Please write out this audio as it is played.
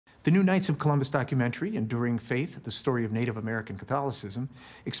The new Knights of Columbus documentary, Enduring Faith, the story of Native American Catholicism,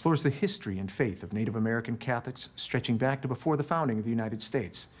 explores the history and faith of Native American Catholics stretching back to before the founding of the United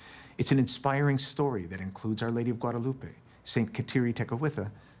States. It's an inspiring story that includes Our Lady of Guadalupe, St. Kateri Tekakwitha,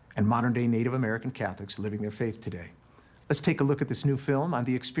 and modern-day Native American Catholics living their faith today. Let's take a look at this new film on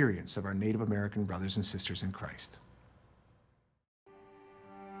the experience of our Native American brothers and sisters in Christ.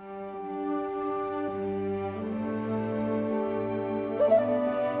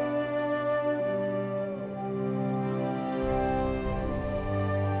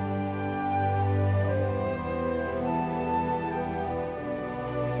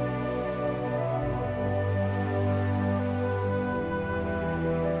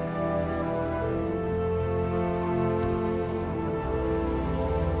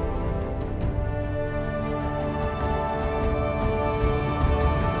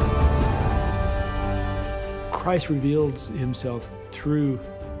 Christ reveals himself through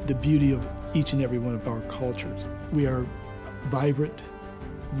the beauty of each and every one of our cultures. We are vibrant,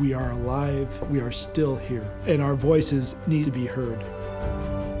 we are alive, we are still here, and our voices need to be heard.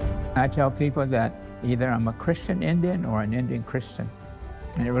 I tell people that either I'm a Christian Indian or an Indian Christian,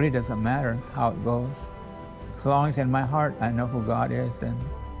 and it really doesn't matter how it goes. As long as in my heart I know who God is and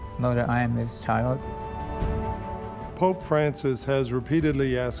know that I am his child. Pope Francis has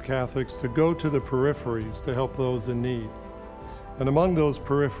repeatedly asked Catholics to go to the peripheries to help those in need. And among those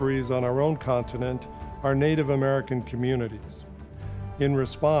peripheries on our own continent are Native American communities. In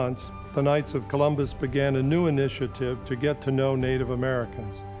response, the Knights of Columbus began a new initiative to get to know Native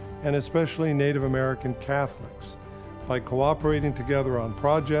Americans, and especially Native American Catholics, by cooperating together on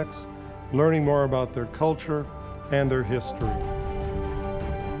projects, learning more about their culture and their history.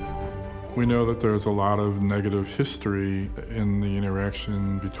 We know that there's a lot of negative history in the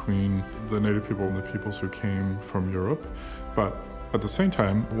interaction between the Native people and the peoples who came from Europe, but at the same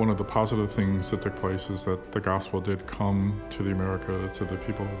time, one of the positive things that took place is that the gospel did come to the Americas, to the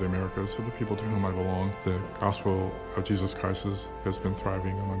people of the Americas, to the people to whom I belong. The gospel of Jesus Christ has been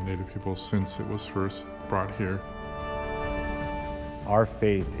thriving among Native people since it was first brought here. Our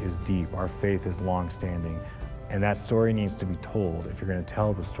faith is deep, our faith is long-standing, and that story needs to be told if you're going to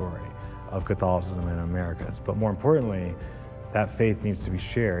tell the story of Catholicism in Americas. But more importantly, that faith needs to be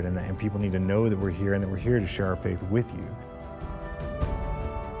shared, and people need to know that we're here and that we're here to share our faith with you.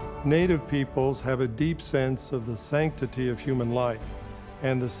 Native peoples have a deep sense of the sanctity of human life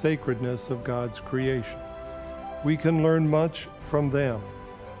and the sacredness of God's creation. We can learn much from them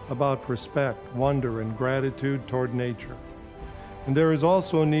about respect, wonder, and gratitude toward nature. And there is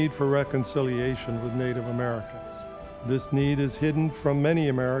also a need for reconciliation with Native Americans. This need is hidden from many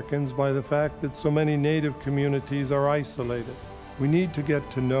Americans by the fact that so many Native communities are isolated. We need to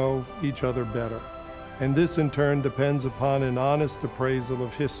get to know each other better. And this in turn depends upon an honest appraisal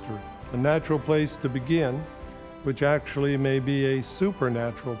of history. The natural place to begin, which actually may be a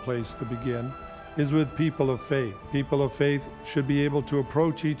supernatural place to begin, is with people of faith. People of faith should be able to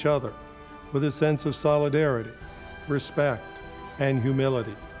approach each other with a sense of solidarity, respect, and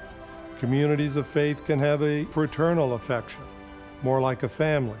humility. Communities of faith can have a fraternal affection, more like a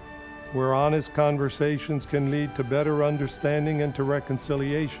family, where honest conversations can lead to better understanding and to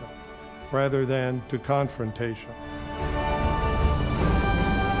reconciliation, rather than to confrontation.